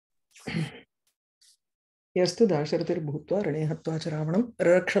यस्तु दाशरथिर्भूत्वा रणे हत्वा च रावणं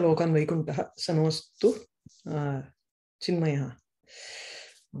ररक्षलोकान् वैकुण्ठः स नोऽस्तु चिन्मयः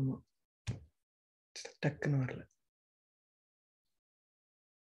टक्कन वरल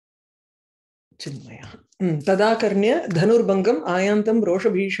चिन्मयः तदाकर्ण्य धनुर्भङ्गम् आयान्तं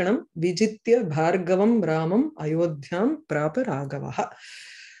रोषभीषणं विजित्य भार्गवं रामम् अयोध्यां प्राप राघवः.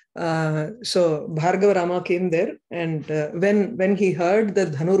 So Bhargava Rama came there, and when he heard the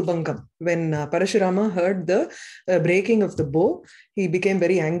Dhanurбангam, when Parashurama heard the breaking of the bow, he became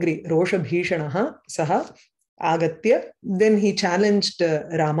very angry. Rosha Bhishanaha Saha Agatya. Then he challenged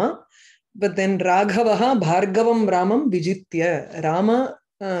Rama, but then Raghavaha Bhargavam Ramam Vijitya. Rama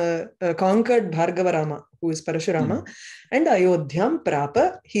conquered Bhargava Rama, who is Parashurama, and Ayodhyam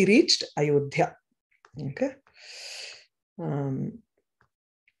Prapa. He reached Ayodhya. Okay.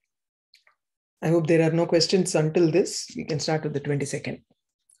 I hope there are no questions until this. We can start with the 22nd.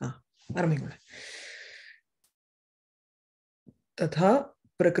 Tatha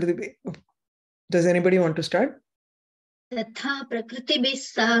Prakriti. Does anybody want to start? Tatha Prakriti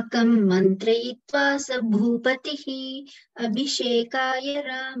Sakam Mantrayitva Sabhupatihi Abhishekaya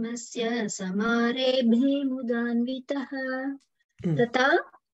Ramasya Samare Bhimudanvitaha. Tatha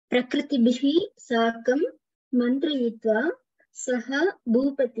Prakriti Sakam Mantrayitva Saha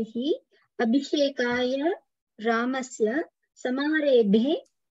Bhupatihi Abhishekaya Ramasya Samarebhe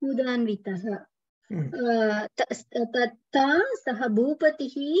Mudanvitaha. Tatta Saha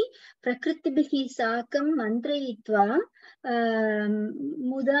Bhupatihi Prakritibihi Sakam Mantrayitva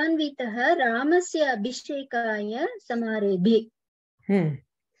Mudanvitaha Ramasya Abhishekaya Samarebhe.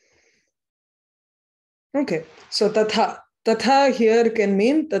 Okay, so Tatha here can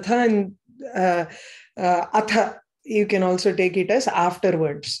mean Tatha and Atha. You can also take it as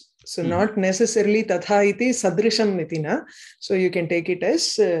afterwards. So not necessarily Tatha iti sadrisham itina. So you can take it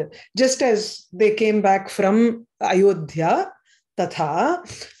as just as they came back from Ayodhya, Tatha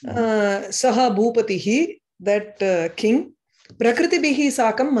Saha Bhupatihi, that king, Prakritibihi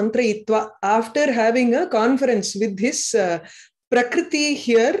Sakam Mantrayitva, after having a conference with his Prakriti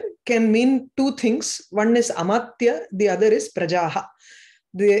here can mean two things. One is Amatya, the other is Prajaha.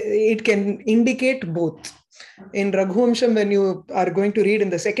 It can indicate both. In Raghuvamsham, when you are going to read in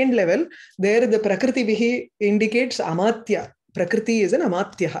the second level, there the Prakriti Bihi indicates Amatya. Prakriti is an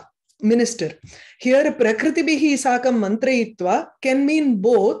Amatya, minister. Here Prakriti Bihi Sakam Mantrayitva can mean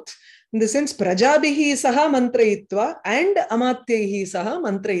both, in the sense Prajabihi Saha Mantrayitva and Amatyahi Saha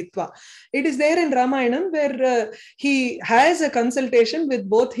Mantrayitva. It is there in Ramayana where he has a consultation with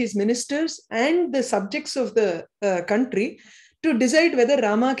both his ministers and the subjects of the country to decide whether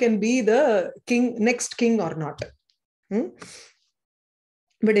Rama can be the king, next king or not.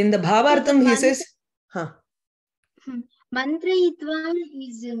 But in the Bhavartham, he says, Mantrayitva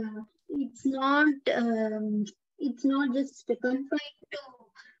is it's not just confined to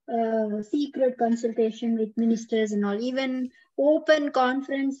secret consultation with ministers and all. Even open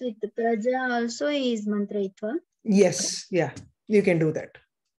conference with the Praja also is Mantrayitva. Yes, yeah, you can do that.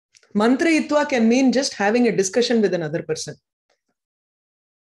 Mantrayitva can mean just having a discussion with another person.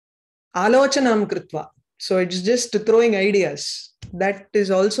 Alochanam kritva. So it's just throwing ideas. That is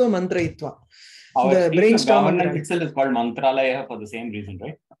also Mantrayitva. Our government itself is called Mantralaya for the same reason,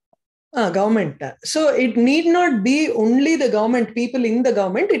 right? Government. So it need not be only the government, people in the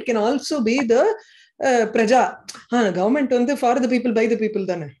government. It can also be the Praja. Government for the people, by the people,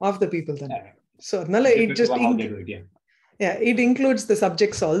 of the people. So it just it includes the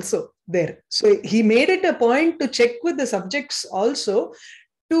subjects also there. So he made it a point to check with the subjects also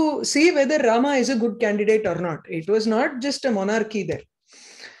to see whether Rama is a good candidate or not. It was not just a monarchy there.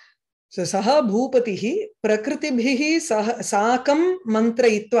 So Saha Bhupatihi Prakritibhihi Sakam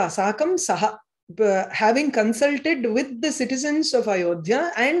Mantrayitva, Sakam Saha, having consulted with the citizens of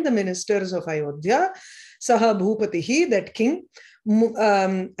Ayodhya and the ministers of Ayodhya, Saha Bhupatihi, that king,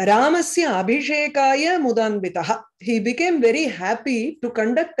 Ramasya Abhishekaya Mudanvitaha. He became very happy to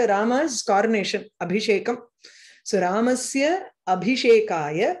conduct Rama's coronation, Abhishekam. So Ramasya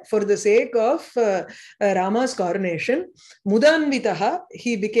Abhishekaya, for the sake of Rama's coronation, Mudanvitaha,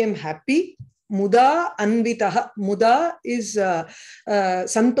 he became happy. Muda Anvitaha. Muda is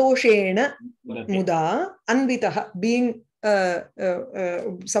Santoshena. Muda Anvitaha, being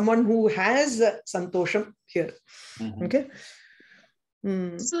someone who has Santosham here. Okay.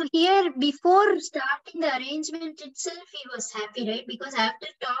 So here, before starting the arrangement itself, he was happy, right? Because after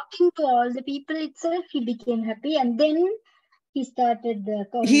talking to all the people itself, he became happy, and then he started the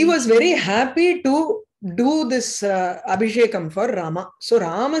coronation. He was very happy to do this Abhishekam for Rama. So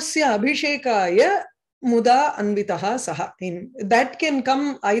Ramasya Abhishekaya muda anvitaha saha. That can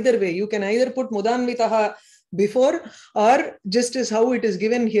come either way. You can either put muda anvitaha before, or just as how it is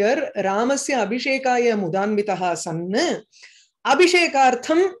given here, Ramasya abhishekaya mudanvitaha sanna.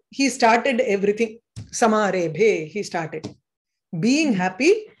 Abhishekartham, he started everything. Samarebhe, he started. Being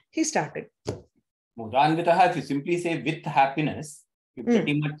happy, he started. Mudanvitaha, if you simply say with happiness, you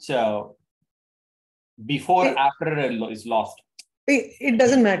pretty much before, after is lost. It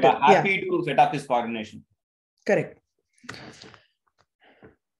doesn't matter. You are happy to set up his coronation. Correct.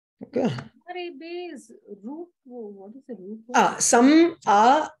 Okay. Is root. What is the root? Sam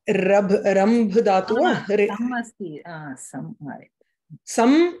a rambh dhatu.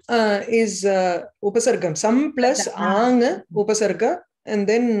 Sam is upasargam. Sam plus ang upasarga, and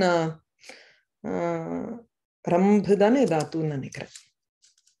then rambh dane dhatu nanikra.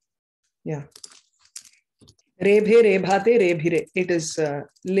 Yeah. Rebhe, rebhate, rebhire. It is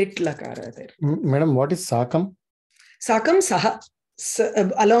lit lakara there. Madam, what is sakam? Sakam saha,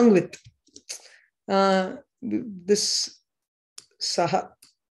 along with. This saha.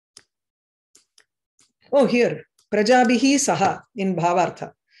 Oh, here. Prajabhihi saha in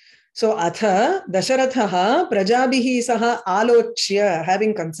bhavartha. So, atha dasharathaha prajabhihi saha alochya,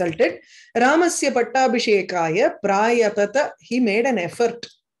 having consulted, Ramasya pattabhishekaya prayatata, he made an effort.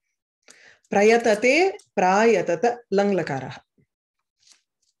 Prayatate, prayatata, lang lakaraha.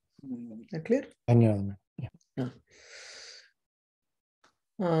 Is that clear? Yeah.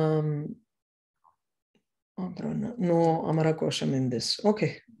 No Amara Kosham in this.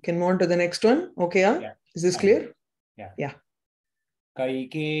 Okay. Can move on to the next one? Okay. Yeah. Is this clear? Yeah.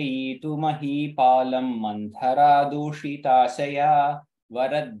 Kaikeyi tu mahipalam manthara dushitashaya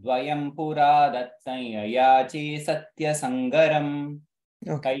varadvayam pura dattaya satya sangaram.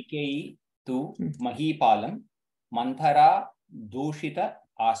 Kaikeyi tu mahipalam manthara dushita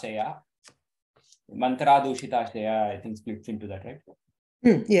ashaya. Manthara dushita ashaya, I think splits into that, right?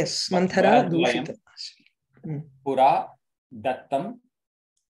 Yes, Manthara dushita. Pura dattam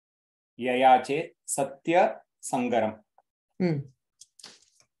yayache satya sangaram.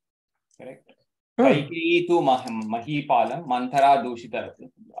 Correct. Kaikeyi tu mahipalam manthara dushita.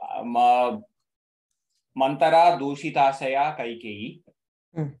 Manthara dushitashaya Kaikeyi.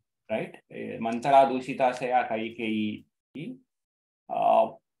 Right? Manthara dushitashaya Kaikeyi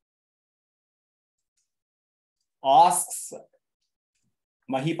asks.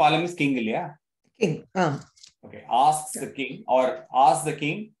 Mahipalam is king, yeah? King. Okay. Asks the king, or asks the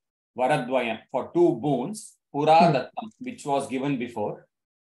king Varadvayam for 2 boons, Pura Dattam, which was given before.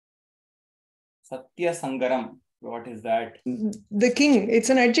 Satya Sangaram. What is that? The king. It's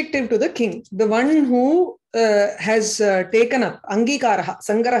an adjective to the king. The one who has taken up. Angikaraha.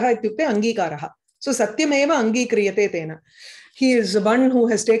 Sangaraha ityukte Angikaraha. So Satyameva Angikriyate tena. He is the one who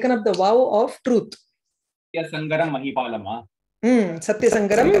has taken up the vow of truth. Satya Sangaram Mahipalam. Satya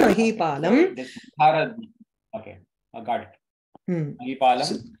Sangaram Mahipalam. Okay, I got it.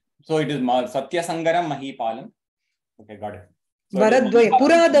 Mahipalam. So it is Satya Sangaram Mahipalam. Okay, got it. So Varadvayam.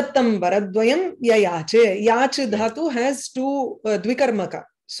 Pura Dattam Varadvayam Yayache. Yach dhatu has 2 dvikarmaka.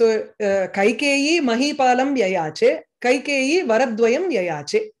 So Kaikeyi Mahipalam Yayache. Kaikeyi Varadvayam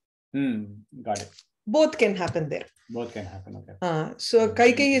Yayache. Got it. Both can happen there. Both can happen, okay. So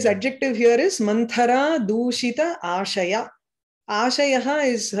Kaikeyi's adjective here is Manthara Dushita Ashaya. Ashayaha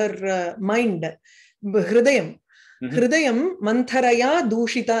is her mind. Hridayam. Hridayam Mantharaya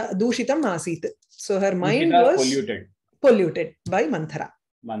Dushitam Asit. So her mind was polluted by Manthara.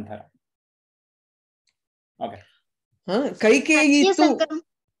 Okay. Kaikeyi tu.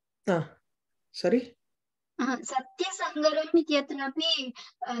 Sorry. Satya Sangaram ityatrapi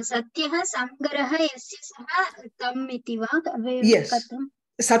Satyah Sangaraha yasya saha tam iti va. Yes.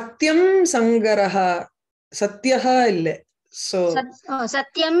 Satyam Sangaraha. Satyaha ille. So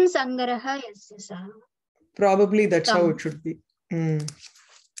Satyam Sangaraha yasya saha. Probably that's how it should be.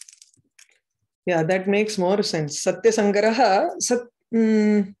 Yeah, that makes more sense. Satya Sangaraha.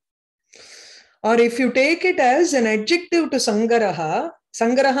 Or if you take it as an adjective to Sangaraha,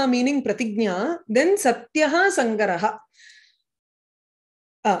 Sangaraha meaning pratignya, then Satyaha Sangaraha.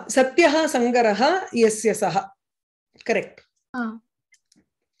 Satyaha Sangaraha yasya saha. Correct.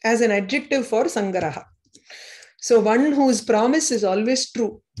 As an adjective for Sangaraha. So one whose promise is always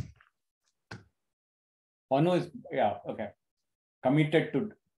true. One who is, okay. Committed to,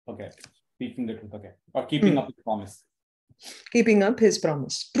 speaking the truth, or keeping up his promise. Keeping up his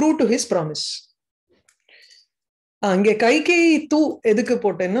promise. True to his promise. அங்கே கைகேயி தூ எதுக்கு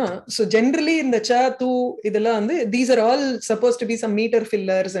போட்டேன்னா, so generally in the cha tu இதெல்லாம் வந்து these are all supposed to be some meter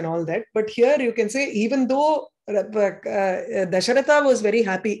fillers and all that, but here you can say even though Dasharatha was very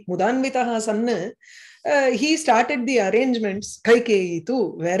happy, Mudanvitaha sanna, he started the arrangements, Kaikeyi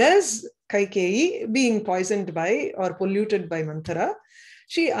too, whereas Kaikeyi, being poisoned by or polluted by Manthara,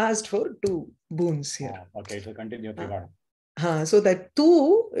 she asked for 2 boons here. Okay, so continue. Okay, so that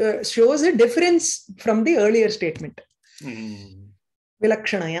 2 shows a difference from the earlier statement.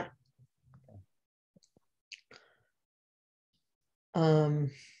 Vilakshanaya.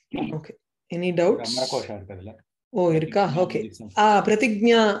 Okay. Any doubts? Oh, irka. Okay.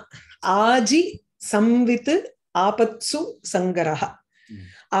 Pratignya Aji Samvit Apatsu Sangaraha.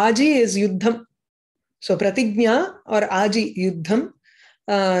 Aji is Yuddham. So Pratignya or Aji Yuddham.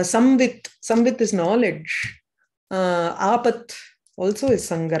 Samvit is knowledge. Apat also is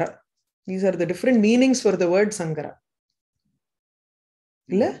Sangara. These are the different meanings for the word Sangara.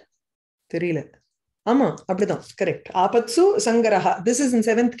 Illa? Therila. Ama, abridam. Correct. Apatsu Sangaraha. This is in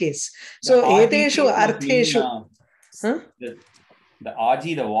 7th case. So, eteshu artheshu. The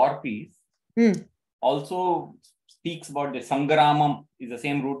Aji, the war piece, also speaks about the Sangaramam. Is the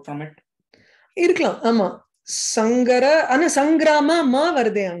same root from it? Irkalam. Ama. Sangara, ana sangrama ma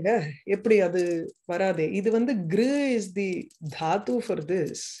varde anga. Eppadi adu varade. Idu vandu gr is the dhatu for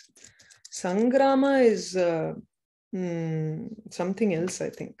this. Sangrama is something else, I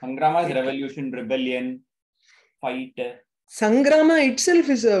think. Sangrama is revolution, rebellion, fight. Sangrama itself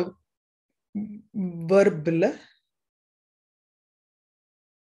is a verb.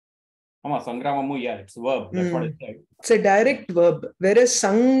 Sangramamu, yeah, it's a verb. That's what it said. It's a direct verb, whereas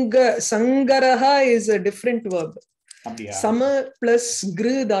Sangaraha is a different verb. Sama plus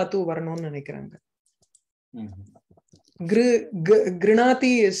gr dhatu varnon nanikranga.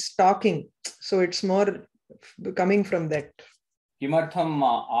 Grinati is talking, so it's more coming from that. Kimartham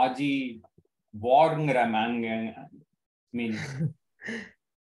Aji Warnramang means.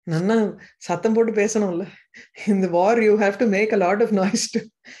 Nanna satham potu pesanumla. In the war, you have to make a lot of noise to.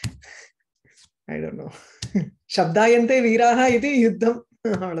 I don't know. Shabdayante viraha iti yuddham.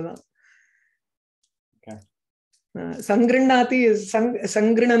 Okay. Sangrinati is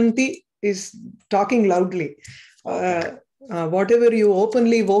Sangrinanti is talking loudly. Whatever you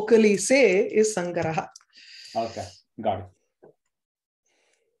openly, vocally say is Sangaraha. Okay, got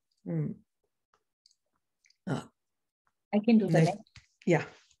it. I can do the next. Yeah.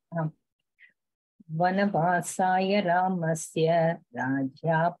 Vanavasaya Ramasya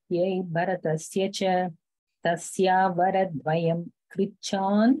Rajyapyai Bharatasya cha Tasya Varadvayam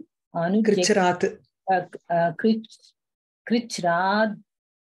Krichan Krichrat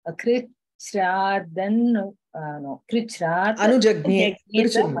Anujagne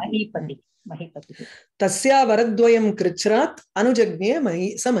Mahipati. Tasya Varadvayam Krichrat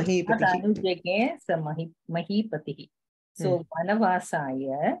Anujagne sa Mahipati. Anujagne sa Mahipati. So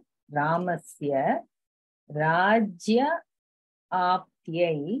Vanavasaya Ramasya Rajya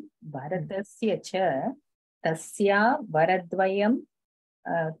Aptyai Bharatasya cha Tasya Varadvayam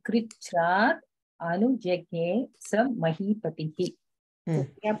Krichrat Anujagne sa Mahipatihi.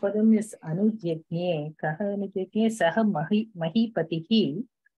 Tasya padam is Anujagne, kaha Anujagne saha Mahipatihi,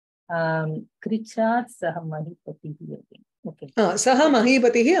 Krichrat saha Mahipatihi. Okay. Saha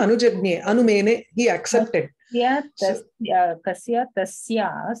Mahipatihi Anujagne, Anumene, he accepted. Kasya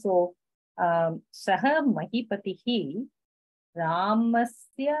tasya, so saha Mahipatihi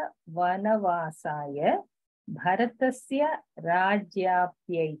Ramasya Vanavasaya Bharatasya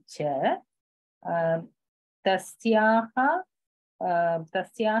Rajyapyai cha tasyaha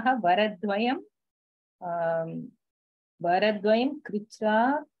Varadvayam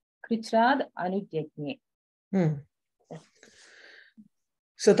Krichrad Anujagne.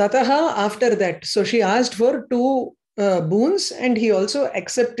 So Tataha, after that, so she asked for 2 boons and he also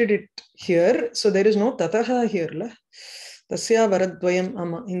accepted it here. So there is no Tataha here. Tasya Varadvayam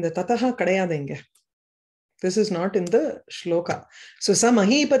Ama. In the Tataha kadayadenge. This is not in the shloka. So sa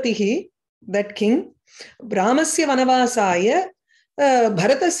Mahipatihi, that king, Ramasya Vanavasaya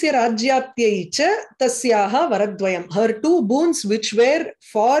Bharatasya Rajyaptyai cha Tasyaha Varadvayam. Her 2 boons which were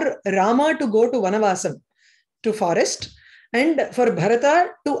for Rama to go to Vanavasam, to forest, and for Bharata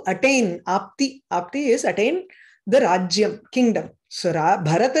to attain Apti. Apti is attain the Rajyam, kingdom. So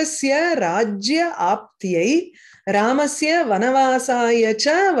Bharatasya Rajya Aptyai Ramasya Vanavasaya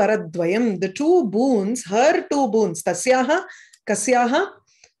cha Varadvayam. The 2 boons, her 2 boons, Tasyaha, Kasyaha,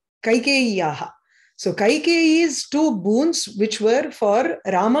 Kaikeyiyaha. So Kaikeyi's 2 boons which were for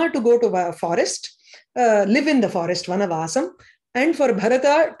Rama to go to forest, live in the forest, Vanavasam, and for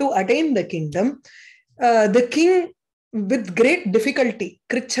Bharata to attain the kingdom. The king with great difficulty,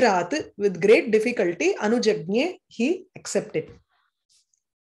 Krichrat, with great difficulty, Anujagne, he accepted.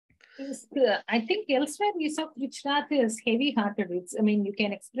 I think elsewhere we saw Krichrat is heavy-hearted. I mean, you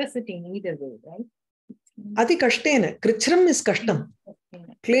can express it in either way, right? Ati kashtena. Krichram is kashtam.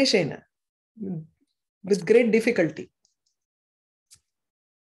 Kleshena. With great difficulty.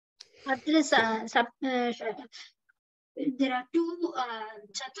 There are two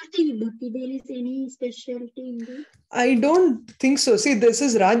Chaturthi Vibhakti. There is any specialty in this? I don't think so. See, this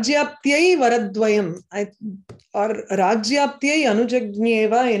is Rajyaptyai Varadvayam. Or Rajyaptyai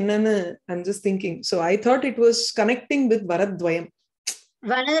Anujagnyeva Ennana. I'm just thinking. So I thought it was connecting with Varadvayam.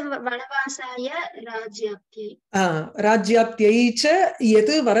 Vanavasaya Rajyaptyai. Rajyaptyai cha yet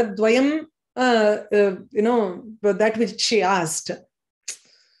Varadvayam, that which she asked.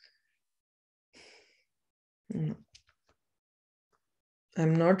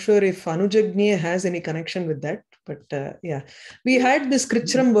 I'm not sure if Anujagnya has any connection with that, but yeah. We had this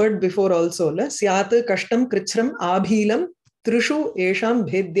Krichram word before also. Syat kashtam Krichram abhilam trishu esham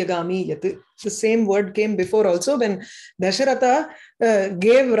bhedyagami yat. The same word came before also when Dasharatha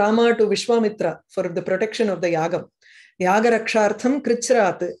gave Rama to Vishwamitra for the protection of the Yagam. Yaga rakshartham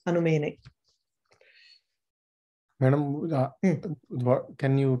Krichrat anumene. Madam,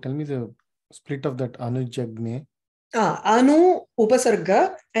 can you tell me the split of that Anujagne? Anu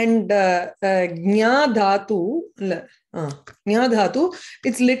upasarga and Gnya dhatu,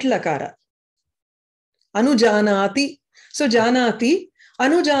 it's little akara. Anujanati. So janati,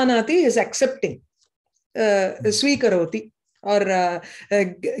 anujanati is accepting. Swikaroti, or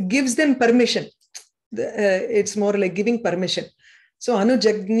gives them permission. It's more like giving permission. So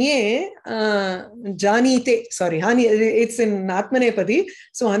anujagnye janite, sorry, it's in Atmanepadi.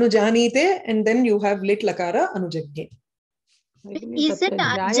 So anujanite, and then you have lit lakara anujagnye. Is it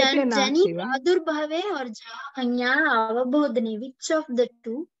Jani Pradurbhave or Janya Avabodhane? Which of the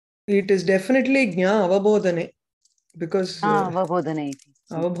two? It is definitely Gnya Avabodhane, because Avabodhane.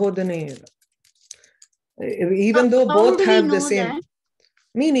 Even though both have the same that?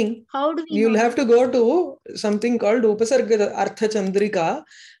 meaning. How do we You'll know have to go to something called Upasarga Artha Chandrika,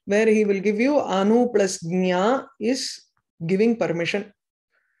 where he will give you Anu plus Gnya is giving permission.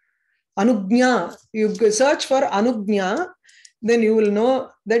 Anugnya, you search for Anugnya, then you will know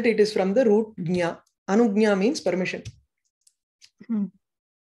that it is from the root Gnya. Anugnya means permission. So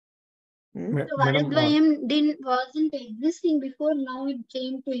Varadvayam wasn't existing before, now it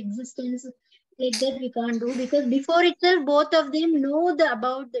came to existence. Like that we can't do, because before itself both of them know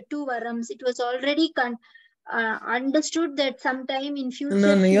about the two varams. It was already understood that sometime in future.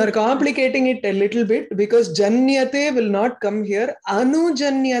 No, you are complicating it a little bit, because Janyate will not come here.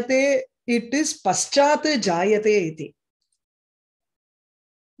 Anujanyate, it is Paschat Jayate iti.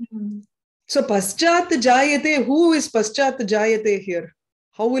 So Paschat Jayate, who is Paschat Jayate here?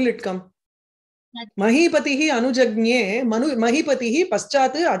 How will it come? Mahipatihi Anujagnye, Mahipatihi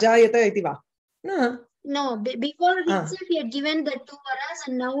Paschat Ajayata iti va. No, before himself he had given the two varas,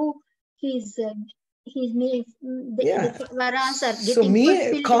 and now his the varas are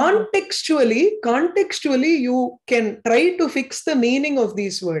getting contextually you can try to fix the meaning of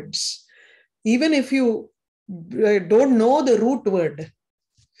these words, even if you don't know the root word.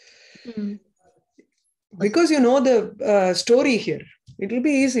 Because you know the story here, it will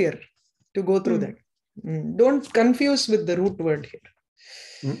be easier to go through that. Don't confuse with the root word here.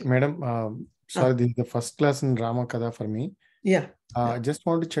 Madam, sorry, this is the first class in Ramakatha for me. Yeah. Just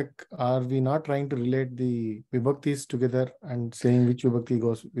want to check, are we not trying to relate the Vibhaktis together and saying which Vibhakti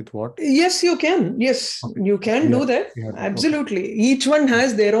goes with what? Yes, you can. Yes, okay. You can do that. Absolutely. Okay. Each one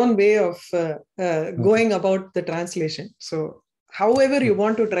has their own way of going about the translation. So, however you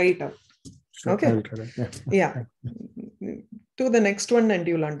want to try it out. Sure, okay. I will try that. Yeah. To the next one and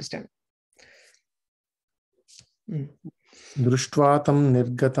you'll understand. Društvatam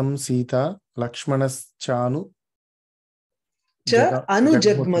nirgatam Sita Lakshmanaschanu Cha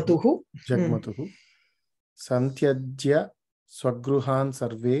Anujagmatuhu Santyajya Swagruhan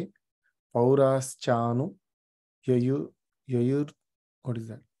Sarve Pauraschanu Yayur, what is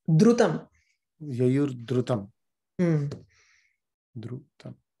that? Drutam. Yayur Drutam.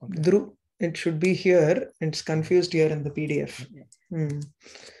 Drutam. Okay. It should be here. It's confused here in the PDF.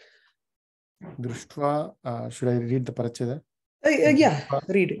 Društva, should I read the paracheda? Yeah,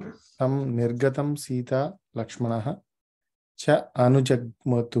 read it. Tam nirgatam Sita Lakshmanaha cha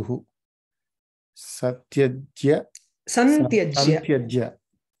anujagmatuhu Santyajya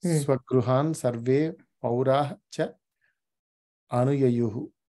Swagruhan Sarve Paurah cha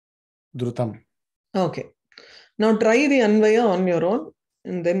Anuyayuhu Drutam. Okay. Now try the Anvaya on your own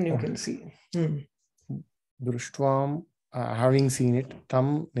and then you can see. Društvam, having seen it,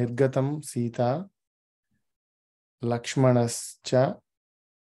 tam nirgatam Sita Lakshmanascha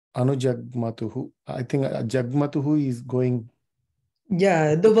Anujagmatuhu. I think Jagmatuhu is going.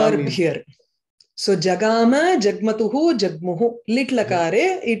 Yeah, the verb here. So Jagama, Jagmatuhu, Jagmuhu. Lit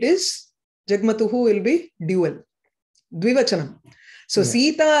lakare, it is Jagmatuhu will be dual. Dvivachanam. So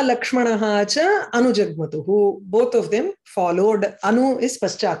Sita Lakshmanaha cha Anu Jagmatuhu. Both of them followed. Anu is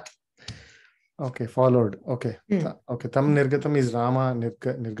Paschat. Okay, followed. Okay. Okay. Tam nirgatam is Rama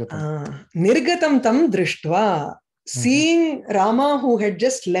nirgatam. Nirgatam tam drishtva. Seeing Rama who had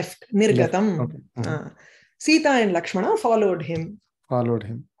just left. Nirgatam. Okay. Sita and Lakshmana followed him.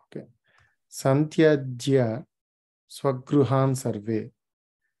 Okay. Santyajya swagruhan sarve.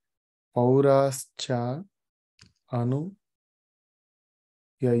 Paurascha anu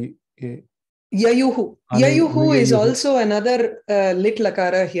Yayuhu. Yayuhu is also another lit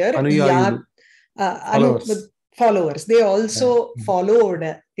lakara here. Followers. They also followed.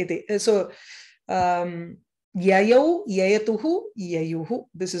 So, Yayau, Yayatuhu, Yayuhu.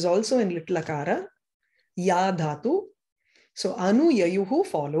 This is also in lit lakara. Ya dhatu. So, Anu, Yayuhu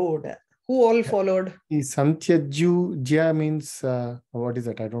followed. Who all followed? Santyajya means, what is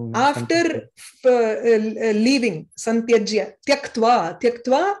that? I don't know. After leaving, Santyajya. Tyaktva,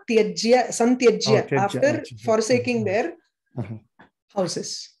 Tyajya, Santyajya. After forsaking their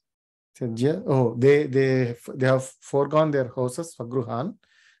houses. Oh, they have foregone their houses, Svagruhan.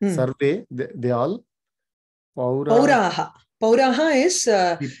 Sarve, they all. Pauraha. Pauraha is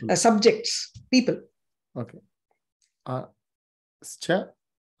subjects, people. Okay.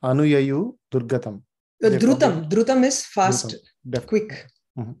 Anuyayu Durgatam. Drutam is fast, quick.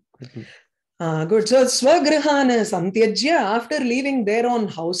 Good. So Swagrihana Santyajya, after leaving their own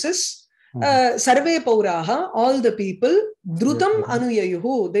houses, Sarve Pauraha, all the people, Drutam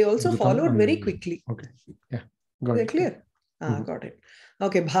Anuyayuhu, they also followed very quickly. Okay. Yeah. Got it. Clear? Got it.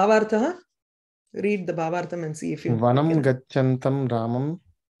 Okay. Bhavartha. Read the Bhavartham and see if you. Vanam Gachantam Ramam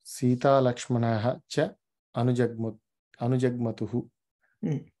Sita Lakshmanaha cha Anujagmatuhu.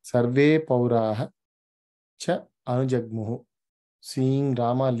 Sarve Pauraha cha Anujagmuhu. Seeing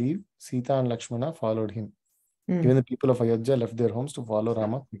Rama leave, Sita and Lakshmana followed him. Even the people of Ayodhya left their homes to follow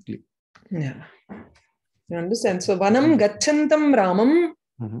Rama quickly. Yeah. You understand? So, Vanam Gachantam Ramam,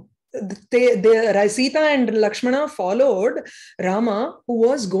 Sita and Lakshmana followed Rama, who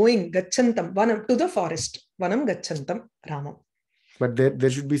was going Gachantam, to the forest. Vanam Gachantam Ramam. But there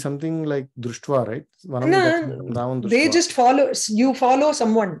should be something like Drushtva, right? No, they just follow. You follow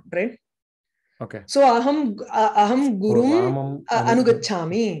someone, right? Okay. So aham gurum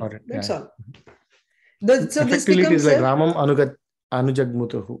anugachami. That's all. So this becomes it is like Ramam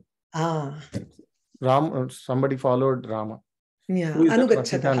anujagmutahu. Somebody followed Rama. Yeah.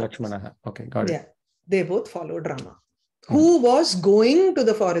 Anugachata. Okay, got it. Yeah, they both followed Rama. Who was going to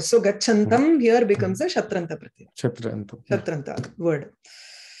the forest. So Gachantam here becomes a Shatranta pratyaya. Shatranta word.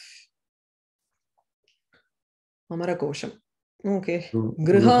 Amara Kosham. Okay.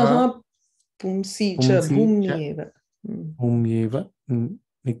 Grihaha Pumsi cha Bhumyeva. Bhumyeva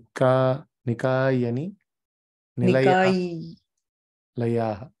Nikayani Nilayaha.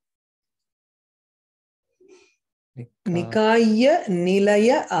 Nikaya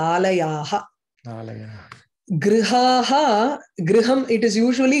Nilaya Alayaha. Grihaha, Griham, it is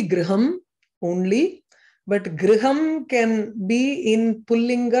usually Griham only, but Griham can be in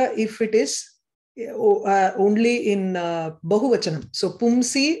Pullinga if it is only in Bahuvachanam. So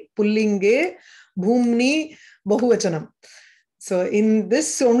Pumsi, Pullinge, Bhumni, Bahuvachanam. So in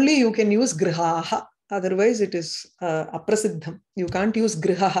this only you can use Grihaha. Otherwise it is Aprasiddham. You can't use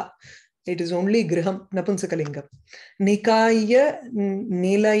Grihaha. It is only Griham, Napunsakalinga. Nikaya,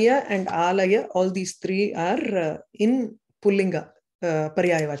 Nilaya, and Alaya, all these three are in Pullinga,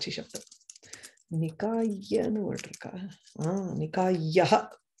 Paryayavachi Shabda. Nikaya, no word. Nikayaha,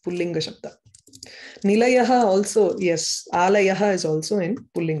 Pullinga Shabda. Nilayaha also, yes, Alayaha is also in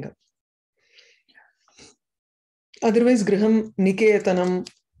Pullinga. Otherwise, Griham, Niketanam,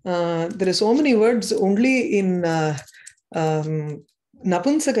 there are so many words only in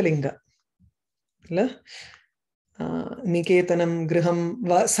Napunsakalinga. Niketanam, Griham,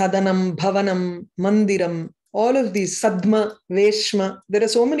 Sadanam, Bhavanam, Mandiram, all of these, Sadma, Veshma, there are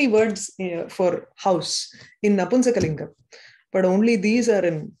so many words for house in Napunsakalinga, but only these are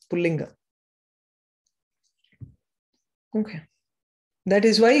in Pullinga. Okay. That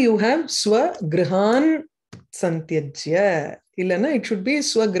is why you have Swa Grihan Santyajya. Illana, it should be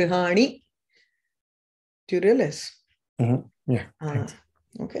Swa Grihani. Do you realize? Yeah.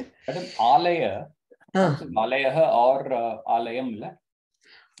 Okay. That is Alaya. Alayaha or Alayam?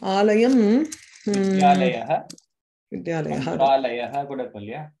 Alayam. Vidyalayaha. Vidyalayaha.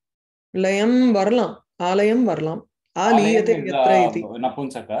 Kudakalya. Layam Varlam. Alayam Varlam. Aliyate Yatra iti.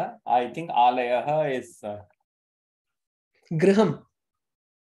 Napunsaka. I think Alayaha is Griham.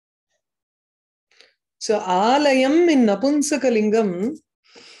 So alayam in Napunsakalingam.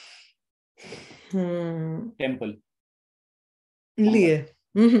 Temple.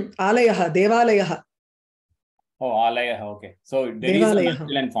 Alayaha, Devalayaha. Oh, Alayaha, okay. So there is a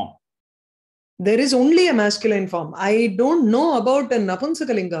masculine form. There is only a masculine form. I don't know about a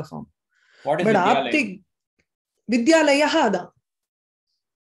Napunsakalinga form. What is but Vidyalaya? Vidyalayaha.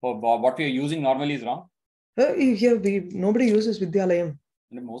 Oh, what we are using normally is wrong? Here, nobody uses Vidyalayam.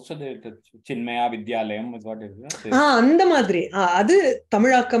 Most of the Chinmaya Vidyalayam is what is it? அந்த மாதிரி அது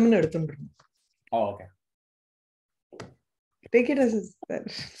தமிழாக்கம்னு எடுத்துன்றோம். Oh, okay. Take it as that.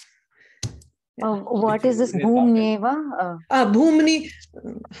 What is this Bhumneva? Bhumni,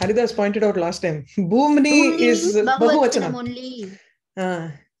 Haridas pointed out last time. Bhumni is Bahuvachanam only.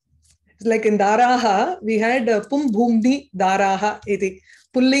 It's like in Daraha, we had Pum Bhumni Daraha iti.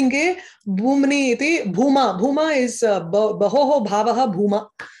 Pullinge Bhumni iti Bhuma. Bhuma is Bahoho Bhavaha Bhuma.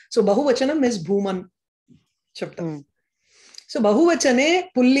 So Bahuvachanam is Bhuman. Chapter. So Bahuvachane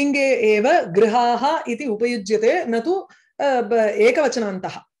Pullinge eva Grihaha iti upayujyate natu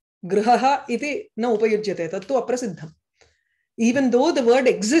Ekavachanantaha. Grihaha iti na upayujyate. Tattu aprasiddham. Even though the word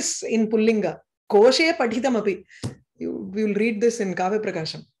exists in Pullinga, Koshe Padhitam api. We will read this in Kavya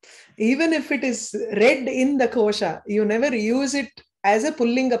Prakasham. Even if it is read in the Kosha, you never use it as a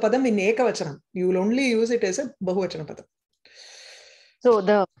Pullinga padam in Ekavachanam. You will only use it as a Bahuvachana padam. So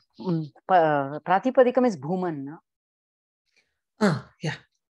the Pratipadikam is Bhuman, no? Yeah.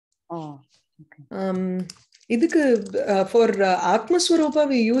 Oh, okay. For Atmaswarupa,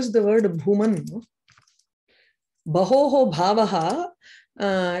 we use the word Bhuman. Bahoho Bhavaha,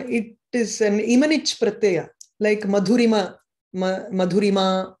 it is an Imanich Pratyaya, like Madhurima.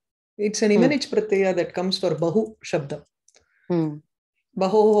 Madhurima, it's an Imanich Pratyaya that comes for Bahu Shabda.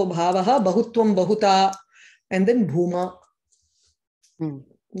 Bahoho Bhavaha, Bahutvam Bahuta, and then Bhuma.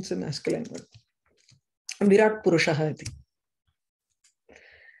 It's a masculine word. Virat Purushaha, I think.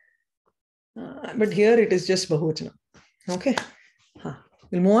 But here it is just Bahuvachana. Okay.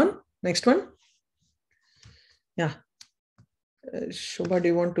 We'll move on. Next one. Yeah. Shobha, do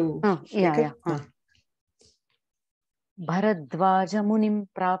you want to? Yeah. Bharadvaja munim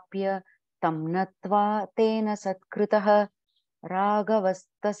prapya tam natva tena satkritah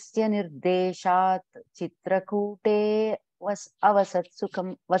ragavastasya nirdeshat chitrakute avasat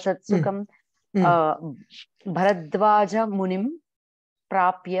sukham Bharadvaja munim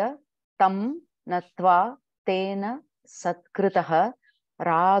prapya tam natva tena satkritah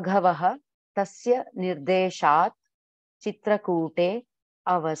raghavah tasya nirdeshat chitrakute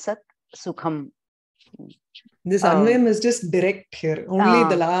avasat sukham. This Anvayam is just direct here. Only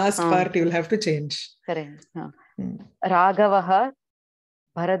the last part you will have to change. Correct. Raghavah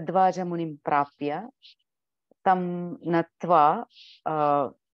Bharadvaja munim prapya tam natva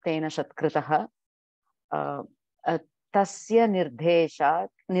tena satkritah tasya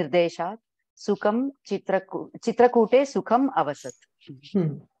nirdeshat sukham chitrakute sukham avasat.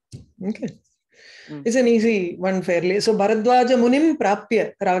 Okay. It's an easy one fairly. So Bharadvaja munim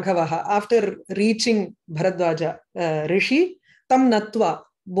prapya Raghavaha, after reaching Bharadvaja Rishi, tam natva,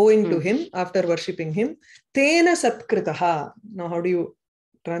 bowing to him after worshipping him, tena satkritaha. Now how do you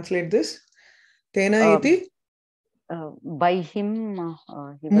translate this? Tena iti? By him.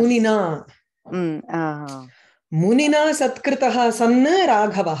 Munina. Munina satkritaha sanna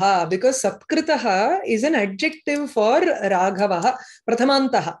Raghavaha, because satkritaha is an adjective for Raghavaha,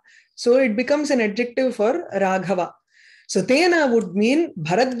 prathamantaha. So it becomes an adjective for Raghava. So Tena would mean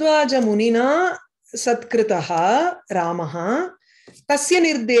Bharadvaja Munina Satkritaha Ramaha Tasya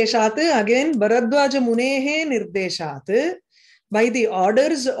Nirdeshat, again Bharadvaja Munehe Nirdeshat, by the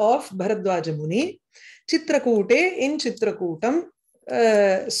orders of Bharadvaja Muni, Chitrakute in Chitrakutam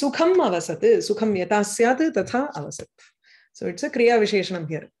Sukham Avasat, Sukham Yatasyat Tatha Avasat. So it's a Kriya Visheshanam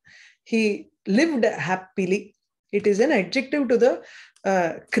here. He lived happily. It is an adjective to the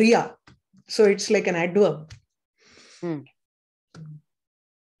Kriya. So it's like an adverb.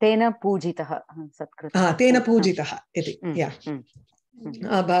 Tena pujitaha satkritah. Tena pujitaha. Yeah.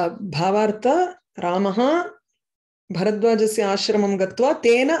 Bhavartha Ramaha Bharadvajasya ashramam gatva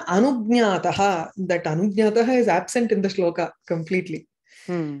tena anujñataha. That anujñataha is absent in the shloka completely.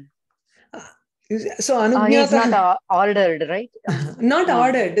 So anujñataha. He is not ordered, right? Not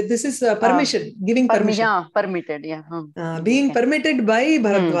ordered. This is permission, giving permission. Permitted, yeah. Being permitted by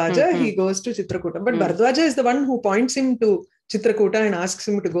Bharadvaja, he goes to Chitrakuta. But Bharadvaja is the one who points him to Chitrakuta and asks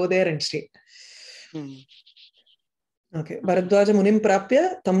him to go there and stay. Okay. Bharadvaja munim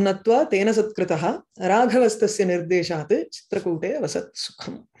prapya tam natva tena satkritaha raghavastasya nirdeshat Chitrakute avasat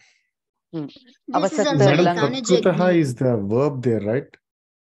sukham. Satkritaha is the verb there, right?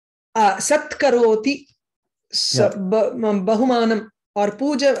 Satkaroti. Bahumanam or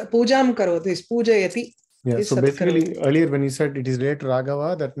pujam karoti is pujayati. Yeah, so basically earlier when you said it is related to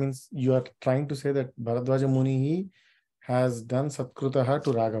Raghava, that means you are trying to say that Bharadwaja Muni has done Satkrutaha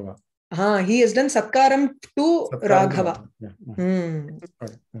to Raghava. He has done Satkaram to Raghava.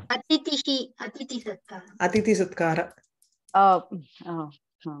 Atiti Satkara.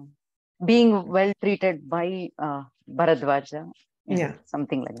 Being well treated by Bharadwaja. Yeah.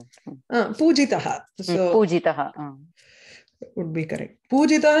 Something like that. Pujitaha. So Pujitaha. Would be correct.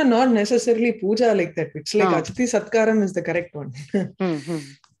 Pujita, not necessarily puja like that. It's like Atiti Satkaram is the correct one.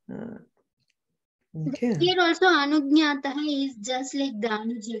 Okay. Here also Anugnataha is just like the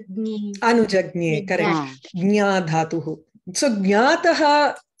Anujagni. Anujagni, correct. Gnya dhatuhu. So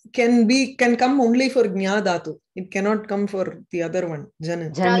Gnataha can come only for Gnya dhatu. It cannot come for the other one.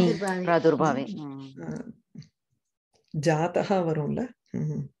 Jani. Pradurbhave. Jataha varunla.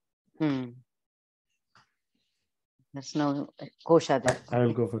 There's no kosha there. I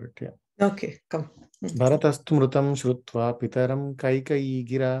will go for it, yeah. Okay, come. Bharatastu mrutam shrutva pitaram kaikayi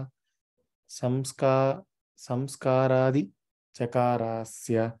gira samskaradi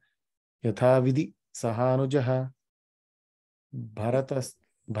chakarasya yathavidi sahanujaha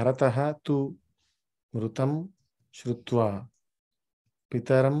bharataha tu mrutam shrutva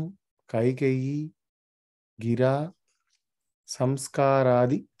pitaram kaikayi gira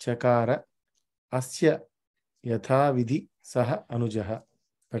samskaradi chakara asya Yatha saha anujaha.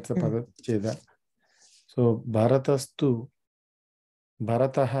 That's a padacheda. So Bharatastu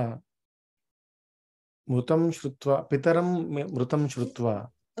Bharataha mrutam shrutva pitaram mrutam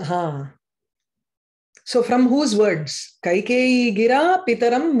shrutva. So from whose words? Kaikeyi gira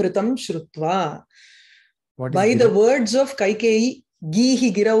pitaram mrutam shrutva. By the words of Kaikeyi,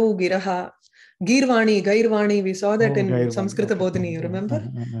 gihi girau giraha. Girvani, Gairvani, we saw that in Gairvani. Samskrita Bodhini, you remember?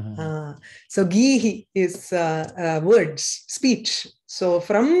 So gihi is words, speech. So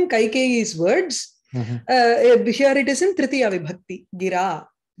from Kaikeyi's words, here it is in Tritiya Vibhakti, gira.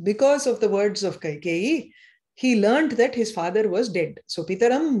 Because of the words of Kaikeyi, he learned that his father was dead. So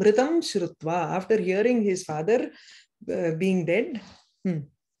pitaram mritam shrutva, after hearing his father being dead.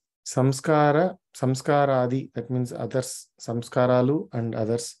 Samskaradi, that means others, samskaralu and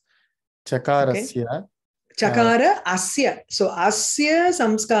others. Chakarasya. Okay. Chakara asya. So asya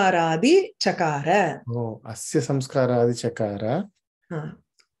samskaradi chakara. Oh, asya samskaradi chakara.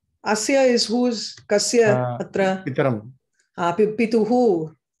 Asya is whose? Kasya atra? Pitaram.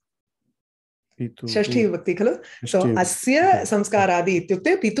 Pituhu. Shashti vibhakti khalu. So asya samskaradi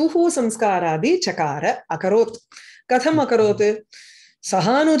ityukte pituhu samskaradi chakara akarot. Katham akarot?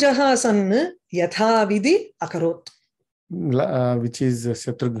 Sahanujaha san yatha vidhi akarot. Which is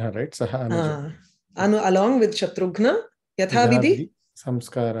Shatrughna, right? Saha Anuja. Along with Shatrughna, Yatha Vidhi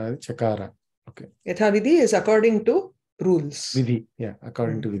Samskara Chakara. Okay. Yatha Vidhi is according to rules. Vidhi, yeah,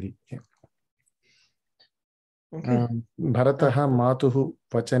 according to Vidhi. Yeah. Okay. Bharataha matuhu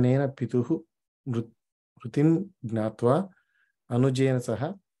vachanena pituhu rutin gnatva anujena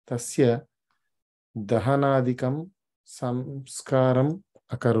saha tasya dahanadikam samskaram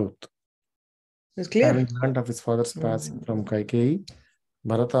akarut. It's clear. Having learned of his father's passing from Kaikeyi,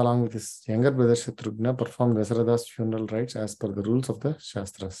 Bharata, along with his younger brother Shatrughna, performed Dasharatha's funeral rites as per the rules of the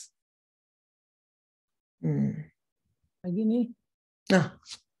Shastras. Agini?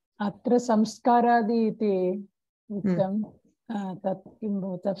 Atra samskaradi iti uttam. Tat kim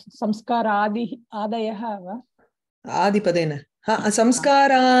bhavata? Samskaradi adayaha va? Adipadena.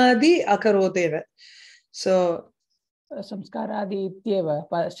 Samskaradi akaroteva. So samskaradi ityeva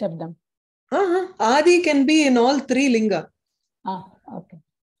shabdam. Adi can be in all three linga. Okay.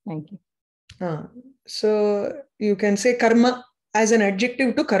 Thank you. So you can say karma as an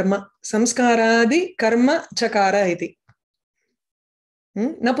adjective to karma. Samskaradi karma chakara iti.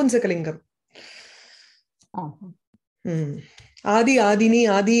 Napunsakalingam. Adi, adini,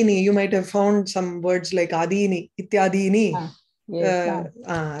 adini. You might have found some words like adini, ityadini. Yes,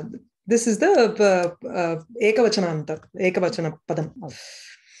 this is the ekavachananta, ekavachana padam.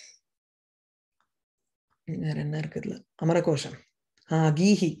 Amarakosham.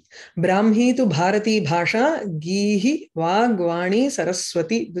 Gihi. Brahmi to Bharati Bhasha, Gihi, Vagvani,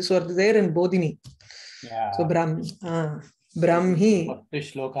 Saraswati. This was there in Bodhini. Yeah. So Brahmi.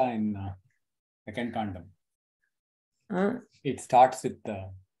 First shloka in second kandam. It starts with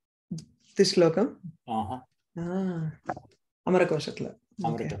this shloka? Amarakoshatla.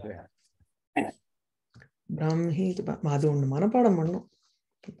 Amarakoshatla. Brahmi to Madhun Manapadam Manu.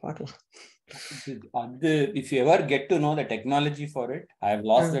 If you ever get to know the technology for it, I have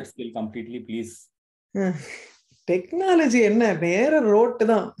lost that skill completely. Please technology என்ன வேற road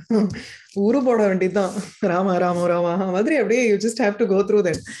தான், ஊரு போட வேண்டியதுதான். ராமா ராமோ ராமா மாதிரி அப்படியே you just have to go through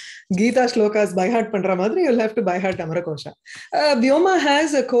that. Geetha slokas by heart பண்ற மாதிரி you have to by heart Amarakosha. Vyoma has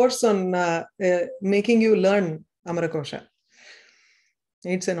a course on making you learn Amarakosha.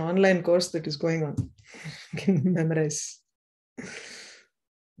 It's an online course that is going on. You can memorize.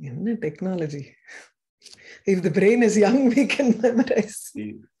 Enna technology. If the brain is young, we can memorize.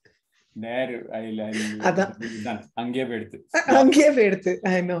 There அங்கே போயிடுது.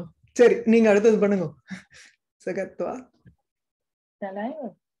 I know. சரி, நீங்க அடுத்தது பண்ணுங்க. சகத்வா.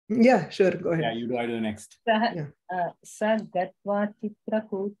 Yeah, sure, go ahead. Yeah, you do. I do next. Sagatva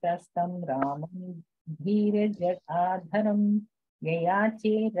chitrakutastam ramam dhirajadharam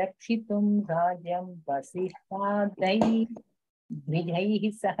yayache rakshitum rajam vasishtadai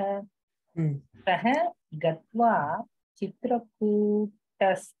vijayhi saha saha gatva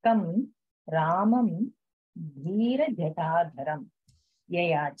chitrakutastam ramam dhirajadharam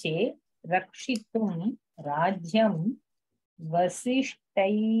yayache rakshitum rajyam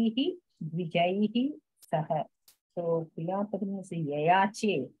vasishtaihi vijayhi saha. So Kriyapadam is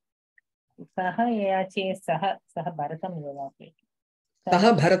yayache. Saha yayache saha bharatam yayache. Saha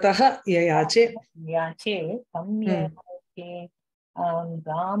bharataha yayache. Yayache tam yayache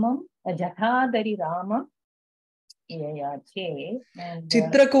ramam jathadari ramam yayache.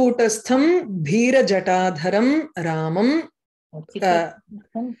 Chitrakutastham dhira jatadharam ramam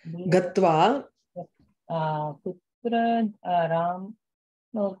gatva. Ram.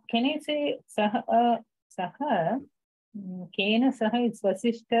 No, can I say saha? Kena saha is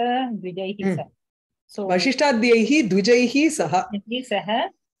Vasishta Dvijaihi saha. So Vasishtadhyaihi Dvijaihi saha. Saha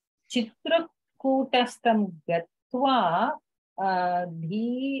Chitrakutastam gatva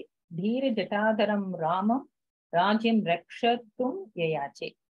dhira jatadharam ramam rajyam rakshatum yayache.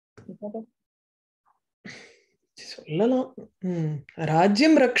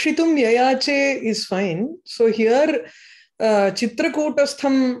 Rajyam rakshitum yayache is fine. So here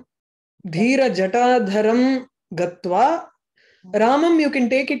Chitrakutastham dhira jatadharam gatva ramam, you can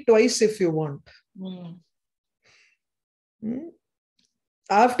take it twice if you want.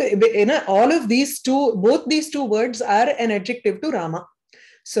 After all of these two, both these two words are an adjective to Rama.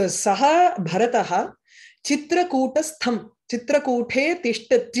 So saha bharataha chitrakutastham. Chitrakute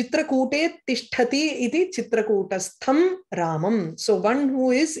tishtati iti chitrakutastham ramam. So one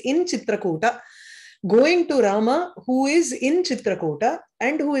who is in Chitrakuta going to Rama, who is in Chitrakuta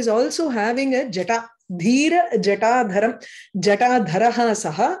and who is also having a jata. Dhira jatadharam. Jatadharaha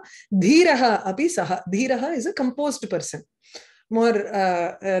saha. Dhiraha api saha. Dhiraha is a composed person. More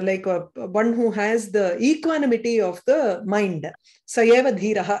like one who has the equanimity of the mind. Sayeva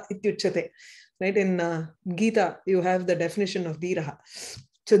dhiraha ityuchate. Right, in Gita you have the definition of dhiraha.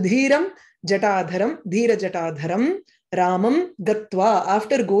 So dhiram jatadharam, dhira jatadharam ramam gatva,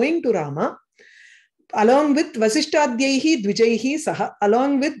 after going to Rama, along with vasishtadhyaihi dvijaihi saha,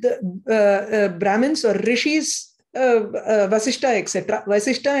 along with Brahmins or rishis, Vasishta etc.,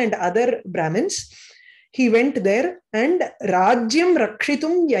 Vasishta and other Brahmins, he went there and rajyam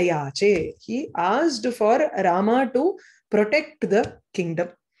rakshitum yayache, he asked for Rama to protect the kingdom.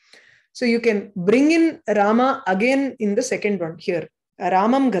 So you can bring in Rama again in the second one here.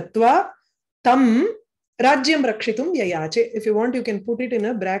 Ramam gatva tam rajyam rakshitum yayache. If you want, you can put it in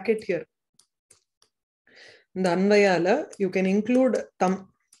a bracket here. In the Anvayala, you can include tam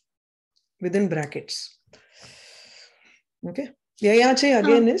within brackets. Okay. Yayache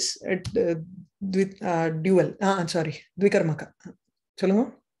again is dual. Sorry, Dvikarmaka.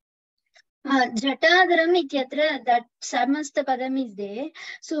 Chalunga. Jatadharam ityatra, that samasta padam is there.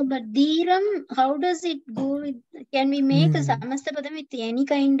 So, but dhiram, how does it go with, can we make a samasta padam with any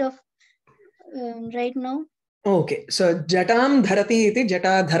kind of right now? Okay, so jatam dharati iti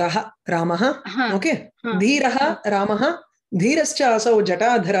jatadharaha ramaha. Okay, dhiraha ramaha, dhirascha asau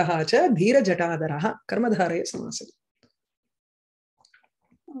jatadharaha cha dhira jatadharaha karmadharaya samasa.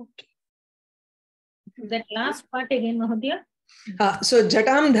 Okay. That last part again, Mahodaya. So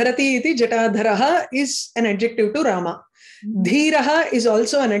jatam dharati iti jatadharaha is an adjective to Rama. Dhiraha is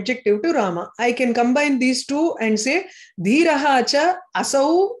also an adjective to Rama. I can combine these two and say dhiraha cha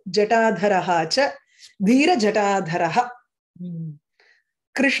asau jatadharaha cha dhira jatadharaha.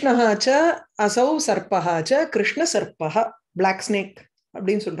 Krishnaha cha asau sarpaha cha Krishna sarpaha. Black snake.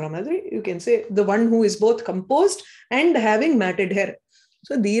 You can say the one who is both composed and having matted hair.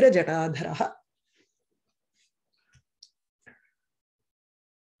 So dhira jatadharaha.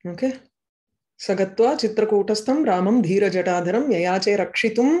 Okay. Sagatva chitrakutastham ramam dhira jatadharam yayache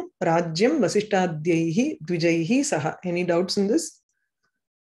rakshitum rajyam vasishtadhyaihi dvijaihi saha. Any doubts in this?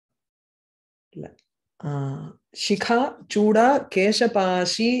 Shikha, Chuda,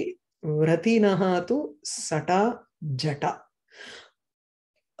 Keshapashi, Vratinaha tu Sata, Jata.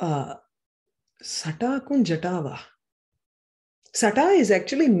 Sata kun Jatava. Sata is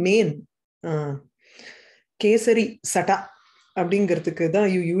actually main. Kesari, Sata.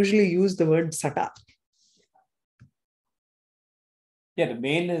 You usually use the word Sata. Yeah, the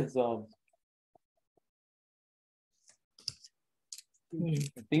main is... I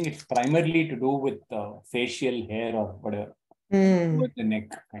think it's primarily to do with facial hair or whatever. With the neck,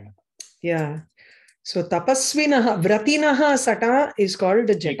 kind of. Yeah. So tapasvinaha, vratinaha sata is called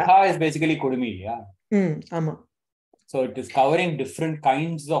jata. Shikha is basically kudumi, yeah. Ama. So it is covering different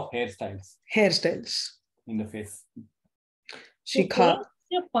kinds of hairstyles. Hairstyles. In the face. Shikha.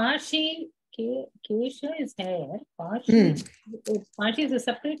 So, Pashi, Kesha is hair. Pashi, Pashi is a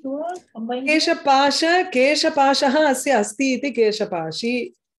separate word. Kesha Pasha, Kesha Pashaha asya asti iti Kesha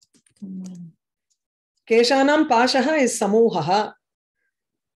Pashi. Keshanam Pashaha is samuhaha.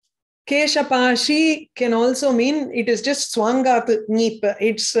 Kesha Pashi can also mean it is just swangat neep.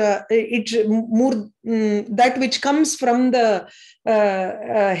 It's more that which comes from the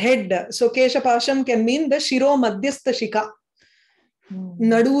head. So Kesha Pasham can mean the Shiro Madhyastha Shika.